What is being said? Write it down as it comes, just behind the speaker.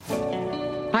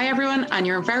Hi everyone, and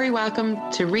you're very welcome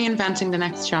to Reinventing the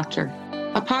Next Chapter,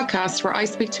 a podcast where I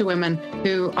speak to women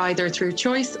who, either through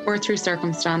choice or through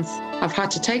circumstance, have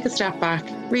had to take a step back,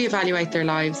 reevaluate their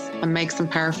lives, and make some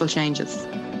powerful changes.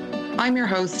 I'm your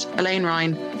host, Elaine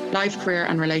Ryan, life, career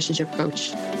and relationship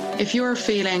coach. If you're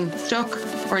feeling stuck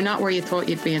or not where you thought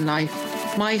you'd be in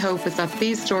life, my hope is that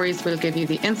these stories will give you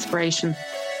the inspiration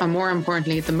and, more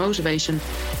importantly, the motivation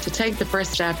to take the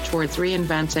first step towards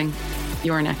reinventing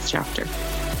your next chapter.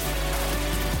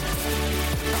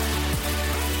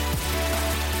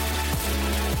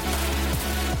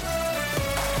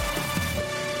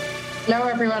 Hello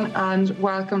everyone, and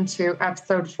welcome to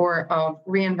episode 4 of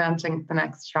Reinventing the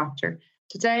Next Chapter.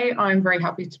 Today I'm very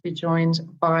happy to be joined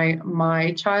by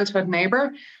my childhood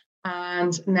neighbour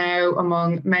and now,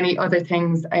 among many other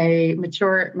things, a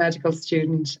mature medical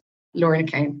student, Lorna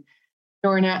Kane.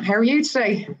 Lorna, how are you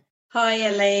today? Hi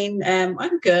Elaine,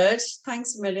 I'm good.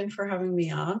 Thanks a million for having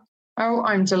me on. Oh,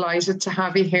 I'm delighted to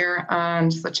have you here,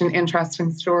 and such an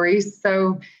interesting story.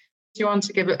 So do you want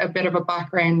to give a bit of a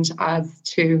background as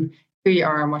to who you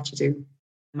are and what you do?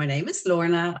 My name is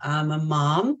Lorna. I'm a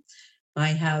mom. I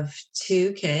have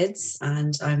 2 kids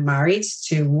and I'm married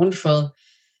to a wonderful,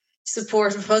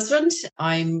 supportive husband.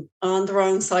 I'm on the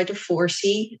wrong side of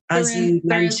 40, as you mentioned.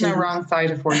 There is no wrong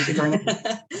side of 40,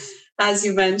 Lorna. As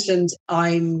you mentioned,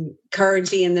 I'm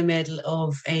currently in the middle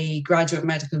of a graduate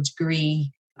medical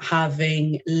degree,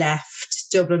 having left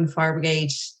Dublin Fire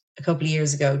Brigade a couple of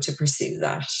years ago to pursue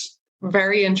that.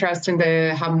 Very interesting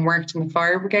to having worked in the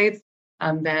fire brigades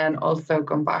and then also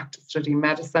gone back to study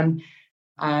medicine.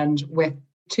 And with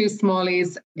 2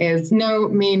 smallies is no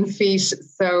mean feat.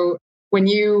 So when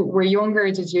you were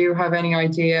younger, did you have any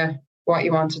idea what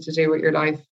you wanted to do with your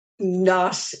life?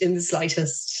 Not in the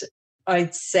slightest.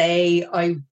 I'd say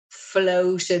I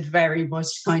floated very much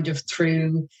kind of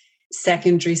through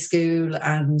secondary school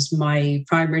and my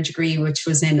primary degree, which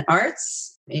was in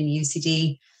arts in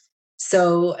UCD.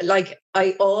 So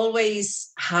I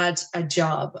always had a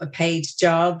job, a paid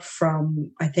job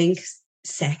from, I think,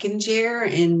 second year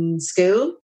in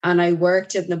school. And I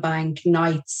worked in the bank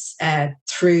nights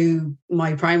through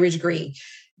my primary degree.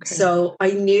 Okay. So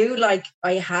I knew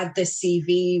I had this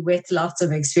CV with lots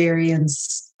of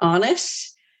experience on it.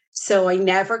 So I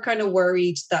never kind of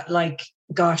worried that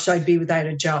gosh, I'd be without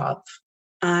a job.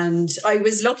 And I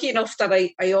was lucky enough that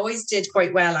I always did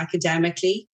quite well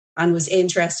academically and was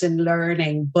interested in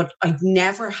learning, but I'd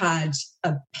never had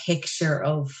a picture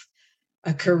of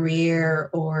a career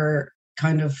or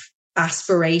kind of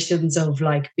aspirations of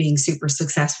being super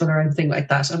successful or anything like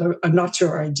that. And I'm not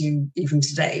sure I do even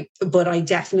today, but I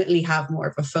definitely have more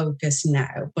of a focus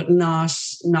now, but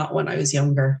not when I was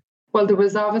younger. Well, there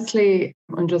was obviously,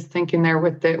 I'm just thinking there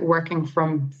with the working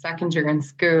from second year in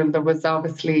school, there was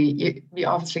obviously, you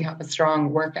obviously have a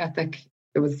strong work ethic.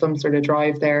 There was some sort of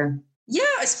drive there. Yeah,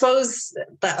 I suppose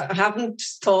that I haven't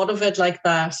thought of it like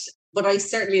that, but I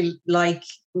certainly like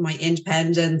my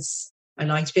independence. I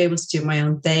like to be able to do my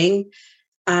own thing.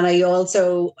 And I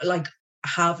also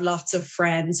have lots of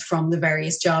friends from the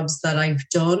various jobs that I've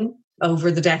done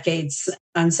over the decades.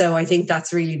 And so I think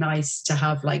that's really nice to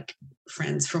have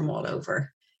friends from all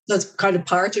over. So it's kind of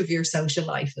part of your social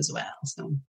life as well.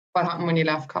 So what happened when you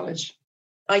left college?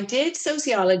 I did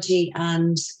sociology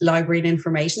and library and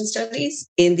information studies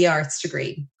in the arts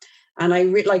degree. And I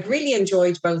really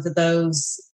enjoyed both of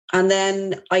those. And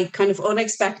then I kind of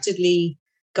unexpectedly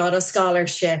got a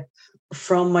scholarship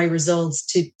from my results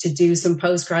to do some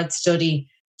postgrad study.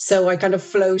 So I kind of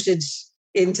floated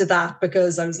into that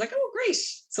because I was like, oh, great.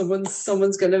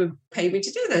 Someone's going to pay me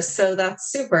to do this. So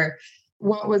that's super.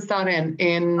 What was that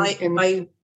in? I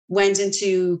went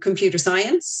into computer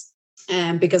science.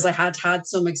 Because I had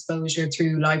some exposure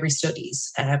through library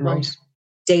studies, right.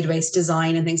 Database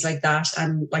design and things like that.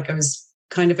 And I was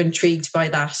kind of intrigued by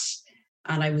that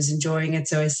and I was enjoying it.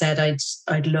 So I said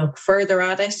I'd look further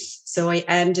at it. So I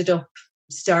ended up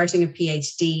starting a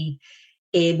PhD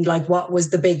in what was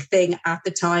the big thing at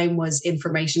the time was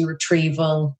information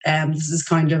retrieval. This is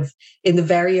kind of in the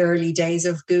very early days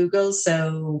of Google.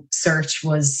 So search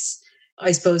was,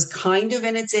 I suppose, kind of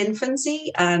in its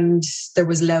infancy and there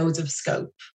was loads of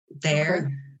scope there.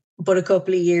 Okay. But a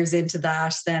couple of years into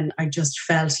that, then I just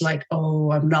felt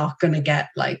I'm not going to get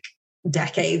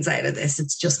decades out of this.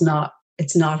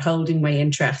 It's not holding my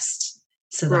interest.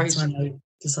 So that's when I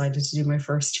decided to do my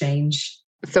first change.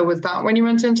 So was that when you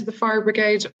went into the fire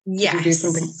brigade? Yes. Did you do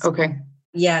something? Okay.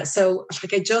 Yeah. So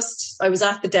I was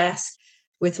at the desk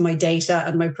with my data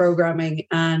and my programming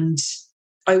and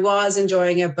I was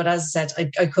enjoying it, but as I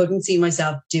said, I couldn't see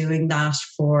myself doing that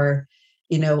for,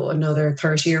 another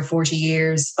 30 or 40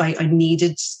 years. I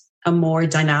needed a more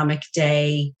dynamic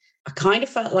day. I kind of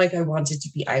felt like I wanted to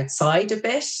be outside a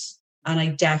bit. And I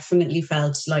definitely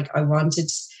felt like I wanted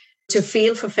to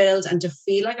feel fulfilled and to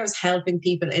feel like I was helping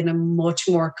people in a much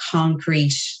more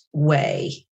concrete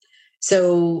way.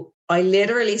 So I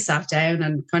literally sat down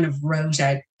and kind of wrote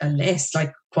out a list,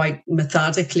 like quite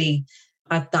methodically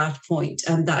at that point.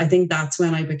 And I think that's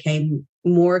when I became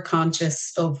more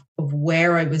conscious of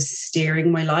where I was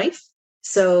steering my life.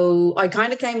 So I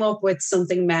kind of came up with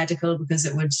something medical because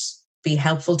it would be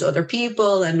helpful to other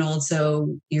people. And also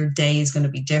your day is going to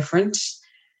be different.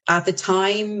 At the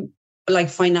time, like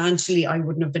financially, I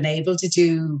wouldn't have been able to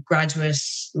do graduate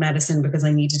medicine because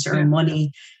I needed to earn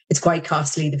money. It's quite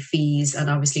costly, the fees. And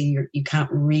obviously you can't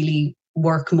really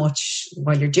work much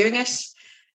while you're doing it.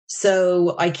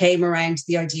 So I came around to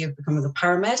the idea of becoming a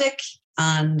paramedic.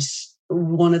 And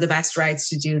one of the best routes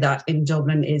to do that in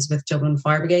Dublin is with Dublin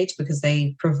Fire Brigade because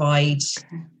they provide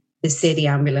the city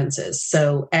ambulances.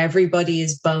 So everybody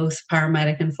is both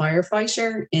paramedic and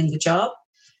firefighter in the job.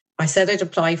 I said I'd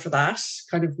apply for that,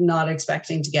 kind of not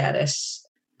expecting to get it.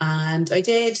 And I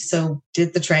did. So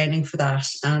did the training for that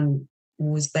and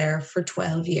was there for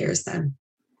 12 years then.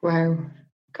 Wow.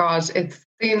 God, it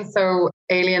seems so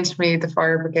alien to me, the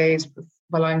fire brigade.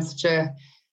 Well, I'm such a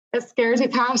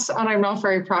scaredy cat and I'm not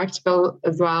very practical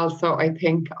as well. So I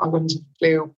think I wouldn't have a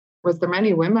clue. Was there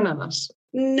many women in it?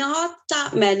 Not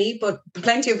that many, but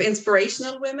plenty of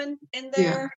inspirational women in there.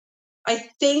 Yeah. I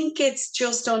think it's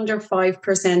just under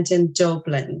 5% in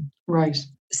Dublin. Right.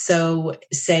 So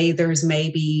say there's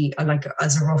maybe, like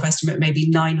as a rough estimate, maybe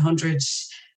 900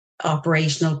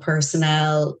 operational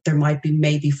personnel. There might be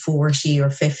maybe 40 or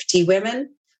 50 women.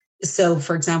 So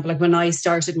for example, like when I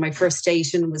started, my first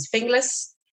station was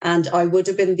Finglas and I would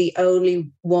have been the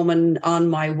only woman on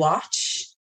my watch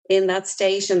in that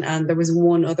station. And there was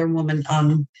one other woman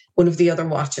on one of the other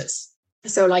watches.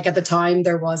 So like at the time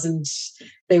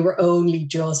they were only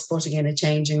just putting in a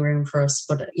changing room for us.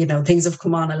 But, you know, things have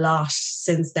come on a lot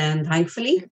since then,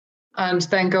 thankfully. And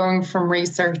then going from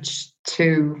research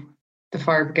to the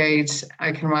fire brigade,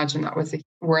 I can imagine that was a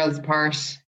world apart.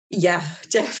 Yeah,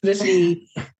 definitely.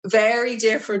 Very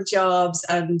different jobs.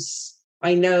 And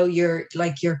I know you're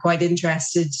quite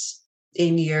interested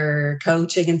in your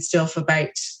coaching and stuff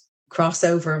about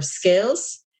crossover of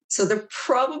skills. So they're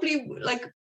probably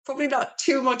not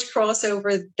too much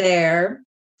crossover there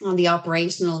on the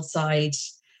operational side,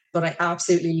 but I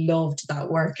absolutely loved that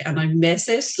work and I miss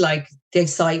it. Like the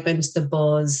excitement, the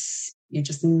buzz, you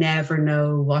just never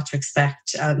know what to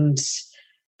expect. And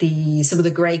some of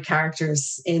the great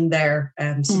characters in there,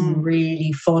 some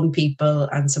really fun people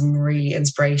and some really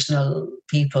inspirational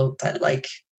people that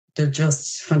they're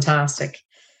just fantastic.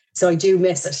 So I do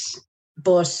miss it.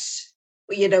 But,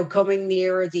 you know, coming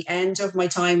nearer the end of my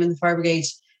time in the fire brigade,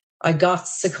 I got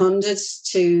seconded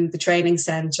to the training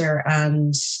centre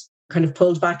and kind of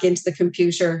pulled back into the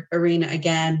computer arena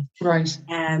again. Right.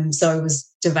 So I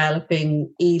was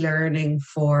developing e-learning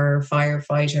for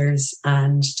firefighters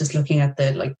and just looking at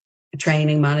the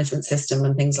training management system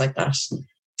and things like that.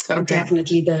 So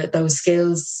definitely those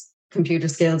skills, computer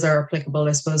skills, are applicable,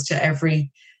 I suppose, to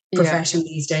every profession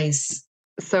these days.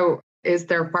 So is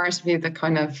there a part of you that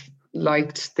kind of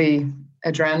liked the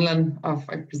adrenaline of,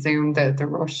 I presume, the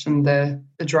rush and the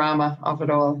drama of it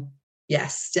all?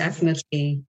 Yes,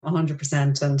 definitely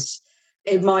 100%. And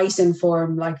it might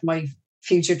inform my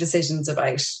future decisions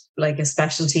about a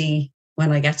specialty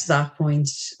when I get to that point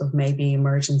of maybe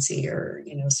emergency or,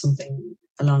 you know, something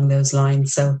along those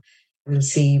lines. So we'll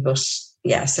see. But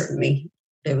yeah, certainly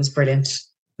it was brilliant.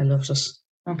 I loved it.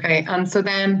 Okay. And so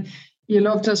then you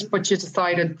loved it, but you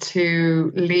decided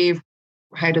to leave.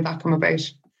 How did that come about?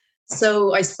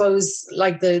 So I suppose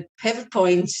the pivot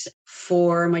point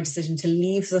for my decision to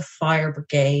leave the fire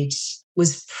brigade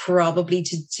was probably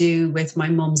to do with my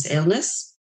mum's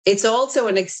illness. It's also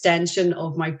an extension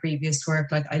of my previous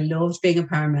work. I loved being a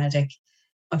paramedic.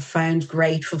 I found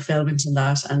great fulfillment in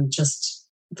that and just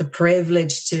the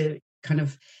privilege to kind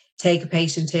of take a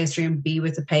patient history and be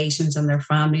with the patient and their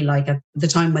family, at the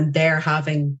time when they're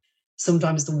having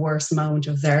sometimes the worst moment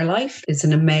of their life. It's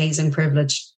an amazing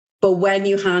privilege. But when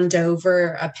you hand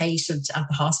over a patient at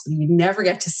the hospital, you never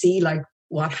get to see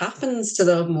what happens to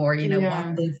them or, you know,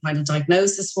 what the final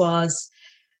diagnosis was.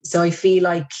 So I feel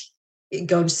like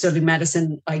going to study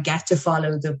medicine, I get to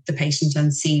follow the patient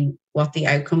and see what the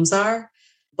outcomes are.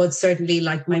 But certainly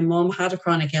my mum had a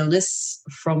chronic illness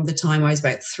from the time I was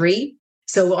about 3.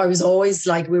 So I was always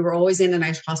we were always in and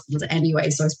out of hospitals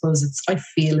anyway. So I suppose I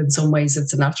feel in some ways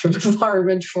it's a natural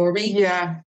environment for me.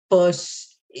 Yeah. But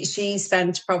she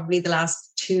spent probably the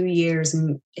last 2 years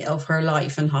of her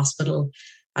life in hospital.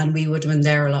 And we would have been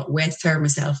there a lot with her,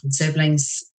 myself and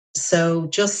siblings. So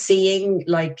just seeing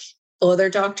like other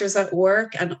doctors at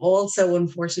work, and also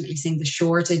unfortunately seeing the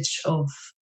shortage of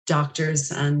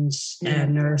doctors and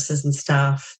nurses and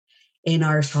staff in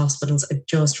Irish hospitals, I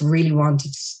just really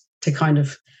wanted to kind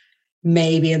of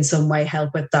maybe in some way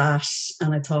help with that.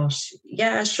 And I thought,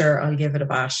 yeah, sure, I'll give it a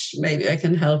bash. Maybe I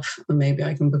can help, and maybe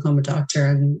I can become a doctor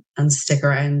and stick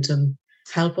around and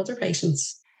help other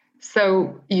patients.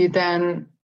 So you then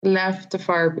left the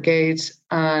fire brigade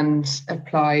and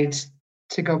applied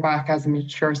to go back as a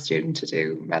mature student to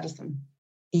do medicine.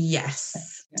 Yes.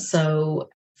 Yeah. So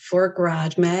for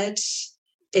grad med,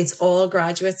 it's all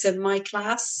graduates in my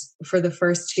class for the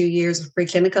first 2 years of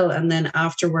preclinical. And then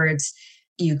afterwards,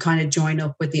 you kind of join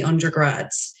up with the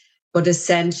undergrads. But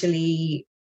essentially,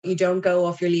 you don't go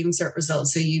off your Leaving Cert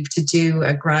results. So you have to do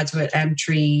a graduate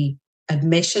entry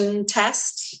admission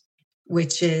test,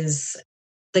 which is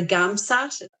the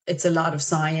GAMSAT. It's a lot of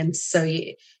science. So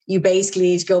you basically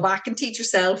need to go back and teach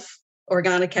yourself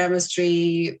organic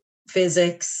chemistry,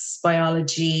 physics,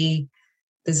 biology.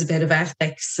 There's a bit of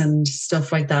ethics and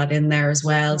stuff like that in there as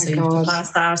well. So you have to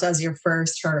pass that as your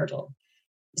first hurdle.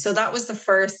 So that was the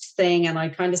first thing. And I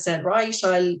kind of said, right,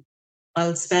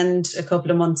 I'll spend a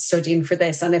couple of months studying for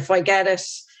this. And if I get it,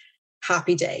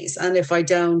 happy days. And if I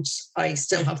don't, I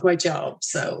still have my job.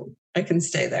 So I can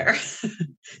stay there.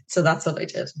 So that's what I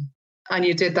did. And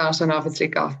you did that and obviously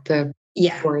got the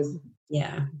scores.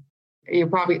 Yeah. You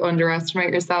probably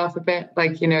underestimate yourself a bit.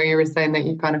 Like, you were saying that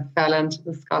you kind of fell into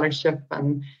the scholarship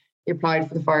and you applied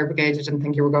for the fire brigade. You didn't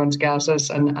think you were going to get it.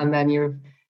 And then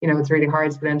it's really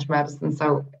hard to get into medicine.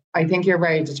 So I think you're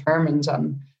very determined.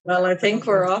 Well, I think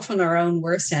we're often our own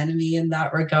worst enemy in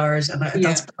that regard. And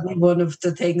that's probably one of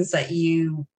the things that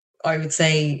I would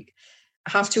say,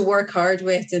 have to work hard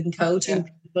with in coaching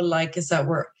people, like, is that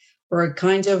we're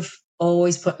kind of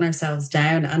always putting ourselves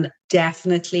down. And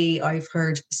definitely I've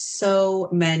heard so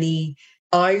many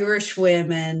Irish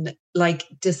women like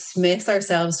dismiss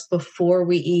ourselves before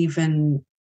we even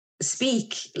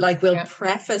speak. Like we'll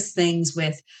preface things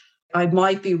with, I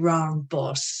might be wrong,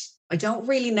 but I don't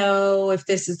really know if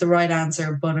this is the right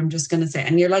answer, but I'm just going to say,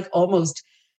 and you're almost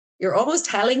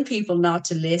telling people not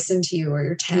to listen to you, or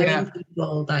you're telling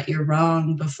people that you're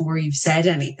wrong before you've said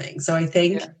anything. So I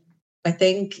think,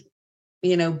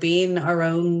 being our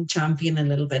own champion a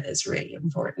little bit is really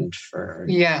important for.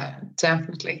 Yeah,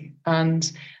 definitely.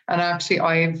 And actually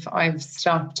I've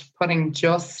stopped putting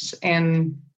just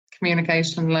in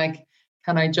communication, like,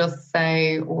 can I just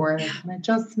say, or can I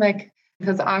just make,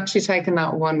 because actually taking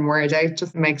that one word out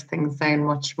just makes things sound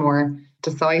much more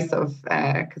decisive,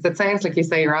 because it sounds like you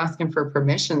say you're asking for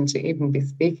permission to even be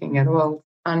speaking at all.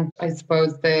 And I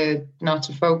suppose not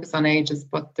to focus on ages,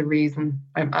 but the reason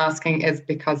I'm asking is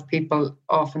because people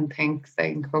often think,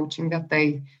 say in coaching, that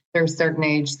they're a certain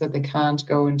age that they can't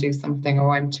go and do something. Oh,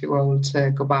 I'm too old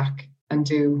to go back and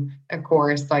do a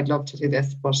course. I'd love to do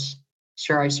this, but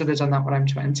sure, I should have done that when I'm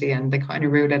 20, and they kind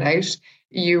of rule it out.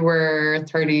 You were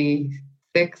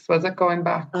 36, was it, going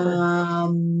back?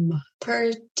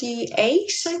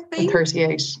 38, I think.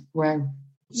 38, wow.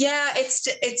 Yeah,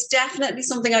 it's definitely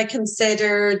something I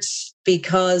considered,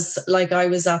 because like I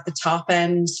was at the top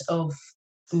end of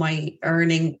my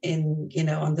earning in,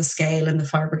 on the scale in the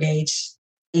fire brigade.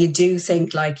 You do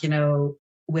think like,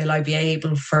 will I be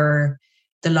able for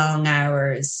the long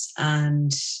hours,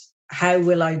 and how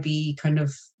will I be kind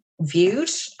of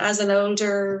viewed as an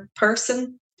older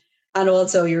person? And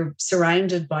also you're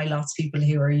surrounded by lots of people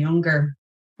who are younger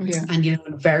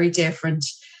and, very different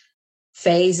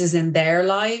phases in their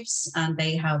lives, and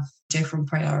they have different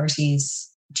priorities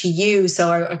to you.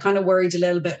 So I kind of worried a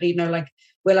little bit, like,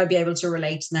 will I be able to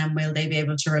relate to them? Will they be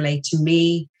able to relate to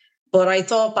me? But I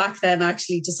thought back then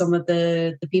actually to some of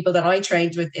the people that I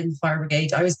trained with in the fire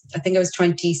brigade. I think I was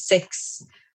 26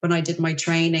 when I did my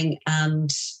training,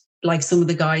 and like some of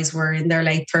the guys were in their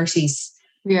late 30s.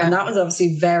 Yeah. And that was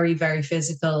obviously very, very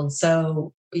physical.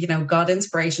 So, got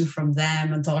inspiration from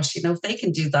them and thought, if they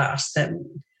can do that,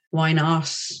 then why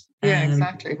not? Yeah,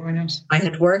 exactly. Why not? I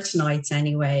had worked nights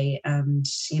anyway, and,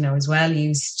 as well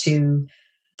used to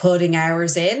putting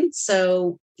hours in.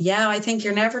 So yeah, I think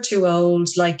you're never too old.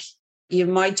 Like, you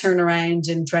might turn around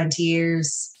in 20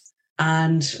 years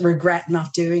and regret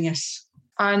not doing it.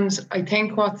 And I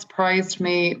think what surprised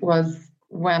me was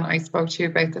when I spoke to you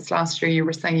about this last year, you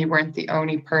were saying you weren't the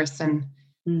only person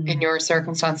in your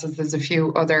circumstances. There's a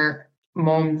few other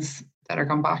mums that are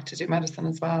going back to do medicine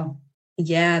as well.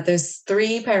 Yeah, there's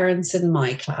 3 parents in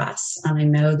my class, and I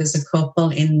know there's a couple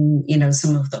in,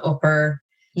 some of the upper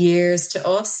years to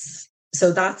us.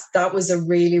 So that was a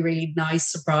really, really nice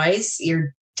surprise.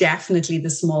 You're definitely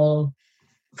the small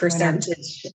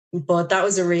percentage. But that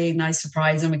was a really nice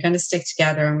surprise, and we kind of stick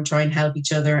together and we try and help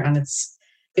each other, and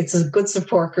it's a good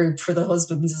support group for the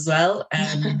husbands as well.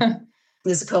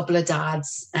 There's a couple of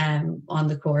dads on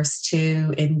the course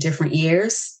too in different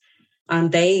years,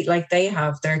 and they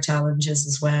have their challenges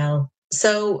as well.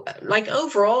 So like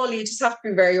overall, you just have to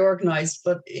be very organized,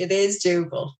 but it is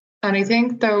doable. And I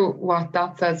think though what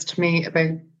that says to me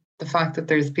about the fact that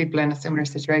there's people in a similar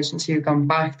situation to you going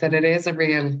back, that it is a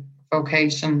real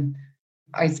vocation,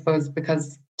 I suppose,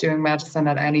 because doing medicine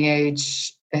at any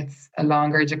age, it's a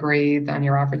longer degree than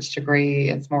your average degree.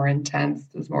 It's more intense.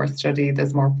 There's more study.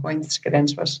 There's more points to get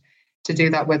into it. To do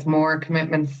that with more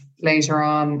commitments later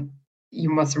on, you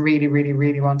must really, really,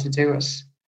 really want to do it.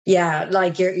 Yeah,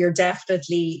 like you're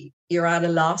definitely, you're at a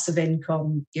loss of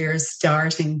income. You're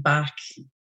starting back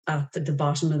at the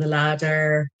bottom of the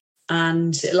ladder.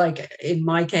 And like in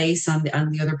my case and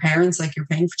the other parents, like you're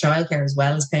paying for childcare as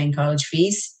well as paying college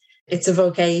fees. It's a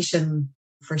vocation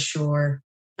for sure.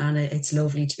 And it's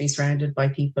lovely to be surrounded by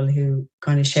people who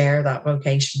kind of share that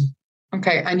vocation.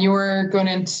 Okay. And you were going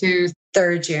into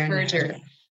third year.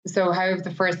 So how have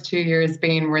the first 2 years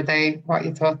been? Were they what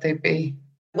you thought they'd be?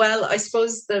 Well, I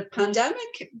suppose the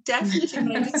pandemic definitely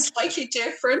made it slightly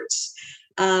different.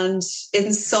 And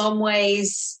in some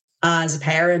ways, as a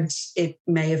parent, it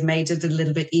may have made it a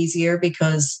little bit easier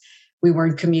because we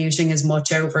weren't commuting as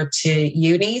much over to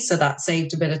uni. So that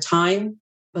saved a bit of time.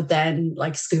 But then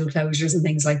like school closures and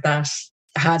things like that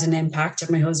had an impact.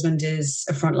 My husband is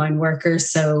a frontline worker,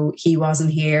 so he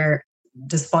wasn't here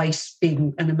despite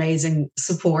being an amazing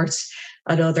support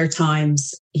at other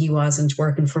times. He wasn't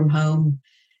working from home.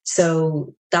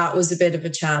 So that was a bit of a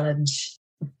challenge.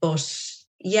 But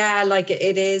yeah, like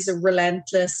it is a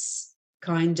relentless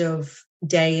kind of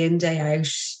day in, day out,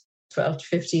 12 to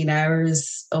 15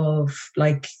 hours of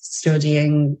like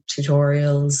studying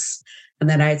tutorials. And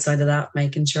then outside of that,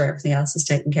 making sure everything else is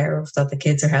taken care of, that the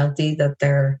kids are healthy, that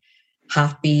they're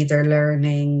happy, they're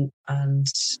learning, and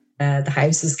the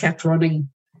house is kept running.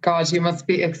 God, you must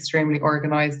be extremely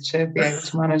organised to be able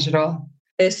to manage it all.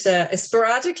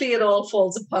 Sporadically, it all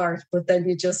falls apart, but then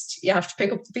you have to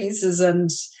pick up the pieces and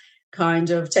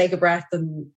kind of take a breath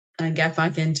and get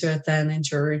back into it, then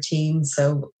into a routine.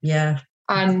 So, yeah.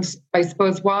 And I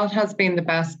suppose what has been the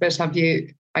best bit of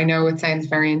you? I know it sounds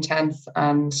very intense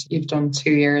and you've done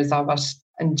 2 years of it,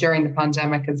 and during the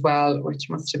pandemic as well, which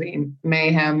must have been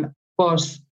mayhem.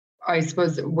 But I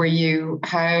suppose,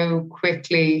 how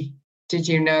quickly did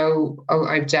you know, oh,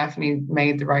 I've definitely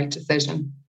made the right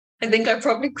decision? I think I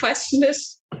probably questioned it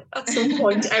at some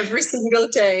point every single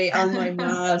day. Am I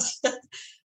mad?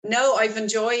 No, I've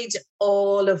enjoyed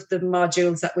all of the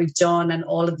modules that we've done and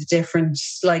all of the different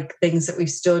like things that we've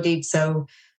studied. So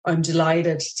I'm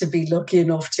delighted to be lucky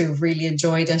enough to have really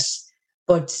enjoyed it.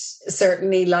 But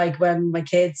certainly like when my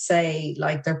kids say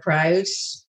like they're proud,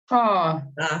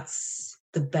 that's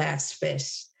the best bit.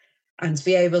 And to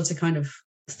be able to kind of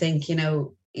think,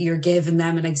 you're giving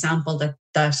them an example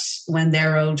that when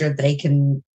they're older, they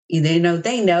can, they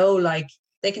know like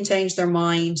they can change their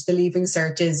mind. The Leaving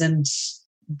Cert isn't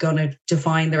going to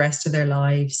define the rest of their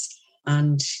lives.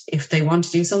 And if they want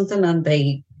to do something and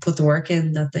they put the work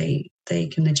in, that they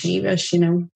can achieve it,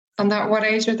 And what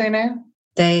age are they now?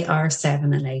 They are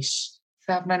 7 and 8.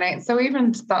 7 and 8. So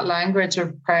even that language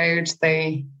of proud,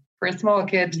 for a small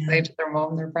kid to say to their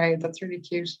mum they're proud, that's really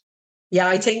cute. Yeah,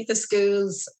 I think the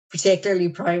schools, particularly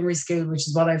primary school, which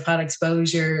is what I've had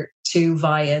exposure to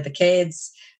via the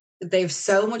kids, they've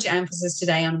so much emphasis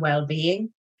today on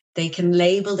well-being. They can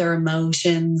label their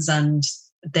emotions and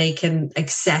they can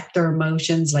accept their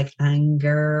emotions like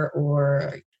anger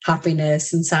or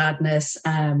happiness and sadness,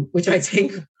 which I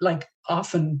think like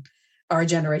often our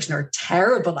generation are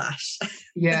terrible at.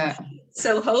 Yeah.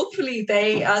 So hopefully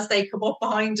as they come up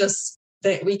behind us,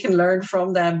 that we can learn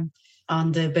from them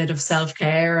on the bit of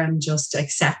self-care and just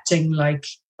accepting like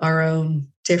our own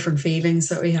different feelings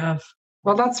that we have.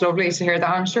 Well, that's lovely to hear that.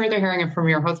 I'm sure they're hearing it from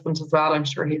your husband as well. I'm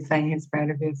sure he's saying he's proud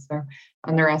of you,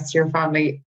 and the rest of your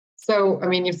family. So, I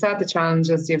mean, you've said the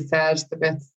challenges, you've said the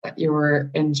bits that you were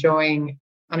enjoying.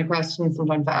 And a question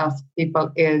sometimes I ask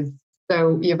people is,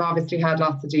 so you've obviously had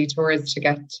lots of detours to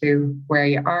get to where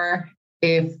you are.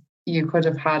 If you could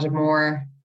have had a more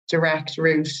direct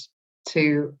route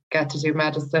to get to do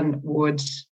medicine, would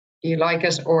you like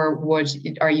it, or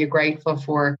are you grateful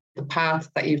for the path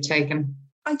that you've taken?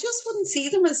 I just wouldn't see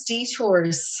them as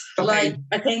detours. Okay. Like,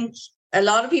 I think a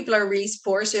lot of people are really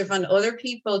supportive, and other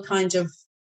people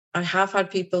I have had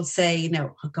people say,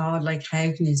 oh God, like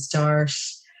how can you start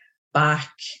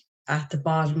back at the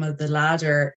bottom of the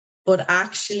ladder? But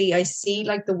actually, I see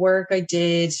like the work I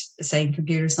did, say in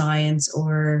computer science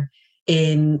or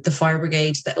in the fire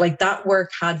brigade, that like that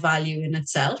work had value in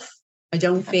itself. I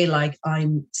don't feel like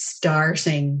I'm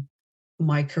starting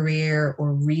my career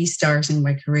or restarting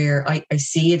my career. I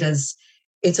see it as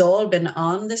it's all been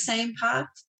on the same path.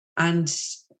 And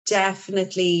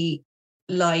definitely,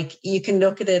 like, you can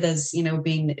look at it as, you know,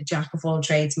 being a jack of all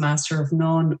trades, master of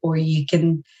none, or you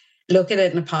can look at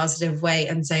it in a positive way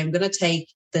and say, I'm going to take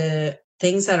the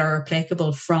things that are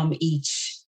applicable from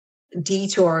each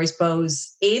detour, I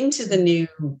suppose, into the new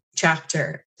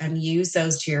chapter and use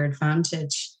those to your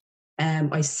advantage.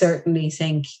 I certainly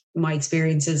think my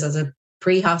experiences as a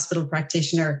pre-hospital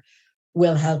practitioner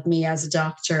will help me as a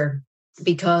doctor,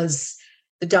 because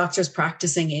the doctor's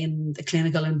practicing in the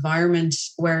clinical environment,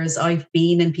 whereas I've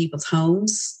been in people's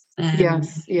homes.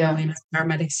 Yes, yeah. You know, as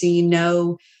paramedics, so you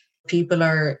know, people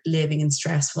are living in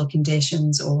stressful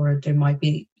conditions, or there might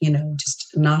be, you know, just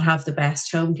not have the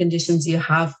best home conditions. You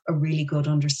have a really good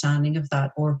understanding of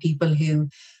that. Or people who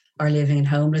are living in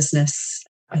homelessness.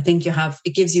 I think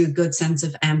it gives you a good sense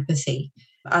of empathy.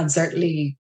 And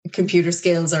certainly computer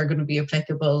skills are going to be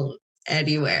applicable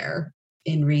anywhere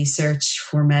in research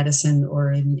for medicine,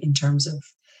 or in terms of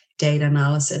data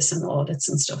analysis and audits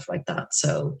and stuff like that.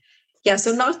 So yeah,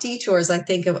 so not detours, I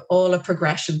think of all a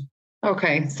progression.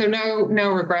 Okay, so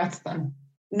no regrets then.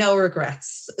 No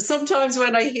regrets. Sometimes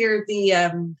when I hear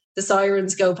the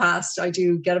sirens go past, I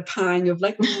do get a pang of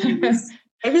like,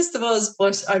 I miss the buzz,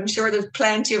 but I'm sure there's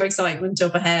plenty of excitement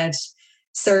up ahead.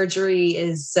 Surgery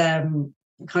is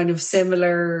kind of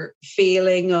similar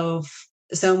feeling of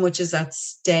so much is at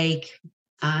stake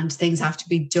and things have to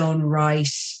be done right.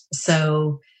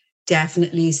 So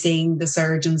definitely seeing the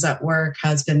surgeons at work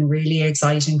has been really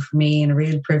exciting for me, and a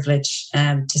real privilege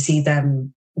to see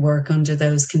them work under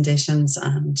those conditions.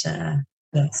 And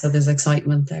so there's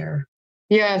excitement there.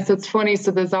 Yeah, so it's funny.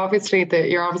 So there's obviously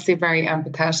you're obviously very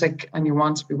empathetic and you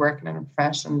want to be working in a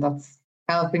profession that's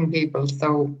helping people.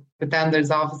 So, but then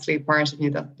there's obviously a part of you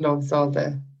that loves all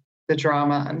the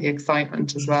drama and the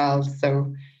excitement as well.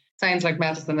 So sounds like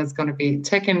medicine is going to be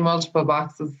ticking multiple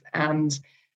boxes. And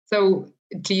so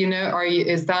do you know,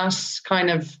 is that kind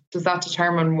of, does that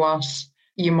determine what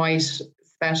you might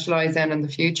specialize in the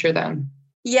future then?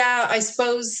 Yeah, I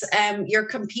suppose you're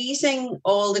competing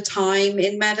all the time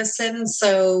in medicine.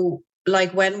 So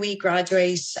like when we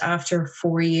graduate after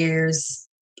 4 years,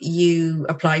 you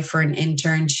apply for an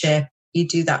internship, you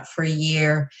do that for a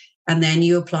year, and then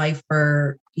you apply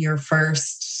for your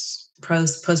first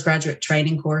postgraduate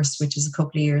training course, which is a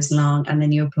couple of years long, and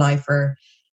then you apply for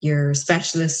your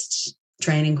specialist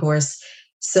training course.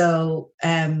 So,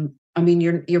 I mean,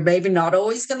 you're maybe not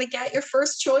always going to get your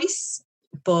first choice,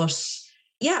 but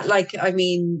yeah, like, I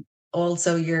mean,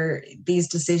 also these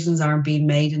decisions aren't being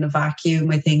made in a vacuum.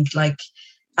 I think, like,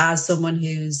 as someone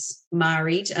who's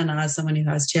married and as someone who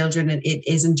has children, it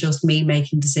isn't just me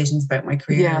making decisions about my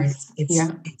career. Yes.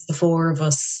 It's the four of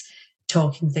us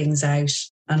talking things out.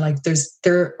 And like, there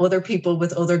are other people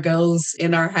with other goals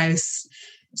in our house.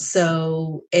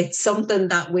 So it's something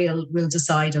that we'll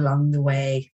decide along the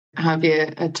way. Have you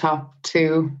a top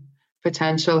 2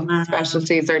 potential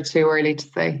specialties, or too early to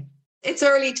say? It's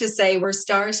early to say.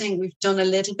 We've done a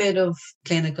little bit of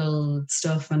clinical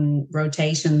stuff and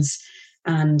rotations,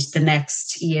 and the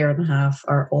next year and a half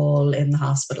are all in the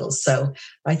hospitals. So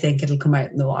I think it'll come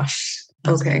out in the wash.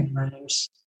 Okay.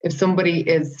 If somebody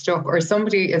is stuck, or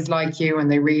somebody is like you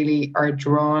and they really are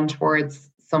drawn towards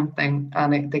something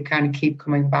and they kind of keep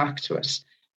coming back to it,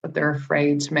 but they're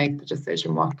afraid to make the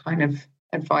decision, what kind of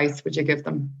advice would you give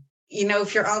them? You know,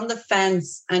 if you're on the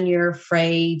fence and you're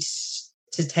afraid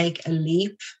to take a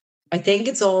leap, I think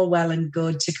it's all well and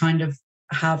good to kind of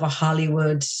have a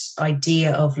Hollywood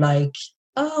idea of like,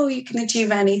 oh, you can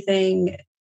achieve anything.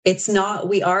 It's not,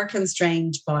 we are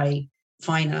constrained by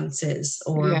finances,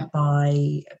 or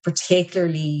by,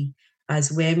 particularly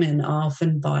as women,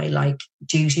 often by like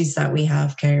duties that we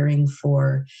have caring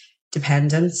for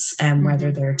dependents,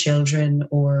 whether they're children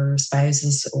or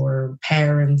spouses or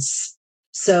parents.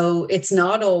 So it's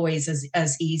not always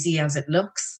as easy as it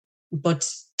looks. But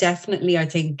definitely, I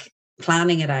think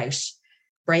planning it out,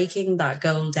 breaking that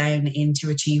goal down into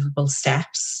achievable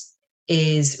steps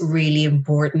is really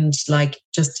important, like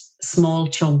just small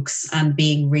chunks, and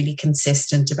being really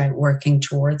consistent about working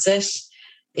towards it.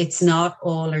 It's not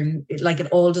all, or like,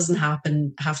 it all doesn't have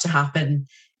to happen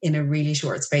in a really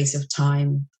short space of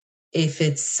time. If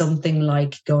it's something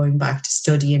like going back to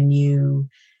study a new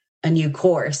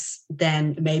course,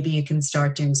 then maybe you can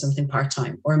start doing something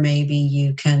part-time, or maybe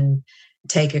you can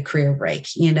take a career break.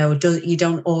 You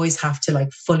don't always have to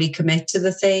like fully commit to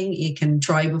the thing. You can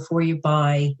try before you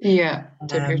buy. Yeah,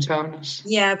 dip your toe in it.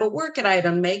 Yeah, but work it out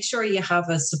and make sure you have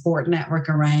a support network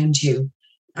around you,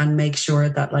 and make sure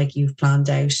that like you've planned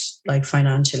out like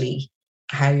financially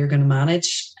how you're going to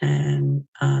manage, and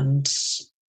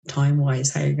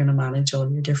time-wise how you're going to manage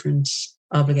all your different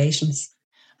obligations.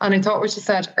 And I thought what you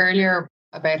said earlier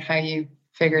about how you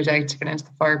figured out to get into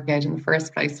the fire brigade in the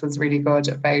first place was really good.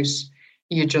 About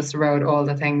you just wrote all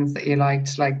the things that you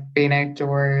liked, like being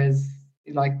outdoors,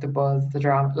 you liked the buzz, the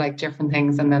drama, like different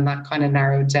things, and then that kind of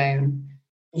narrowed down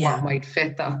what might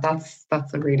fit that.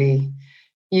 That's a really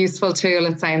useful tool.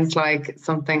 It sounds like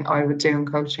something I would do in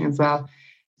coaching as well.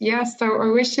 Yeah, so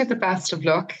I wish you the best of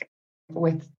luck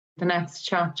with the next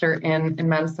chapter in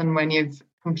medicine when you've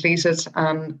completed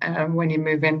and when you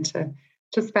move into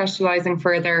specialising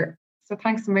further. So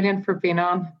thanks a million for being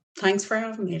on. Thanks for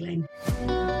having me, Elaine.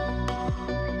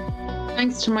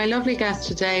 Thanks to my lovely guest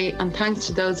today, and thanks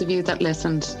to those of you that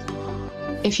listened.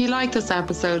 If you like this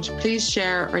episode, please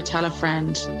share or tell a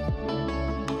friend.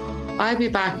 I'll be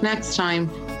back next time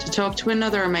to talk to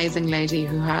another amazing lady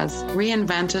who has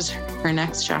reinvented her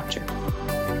next chapter.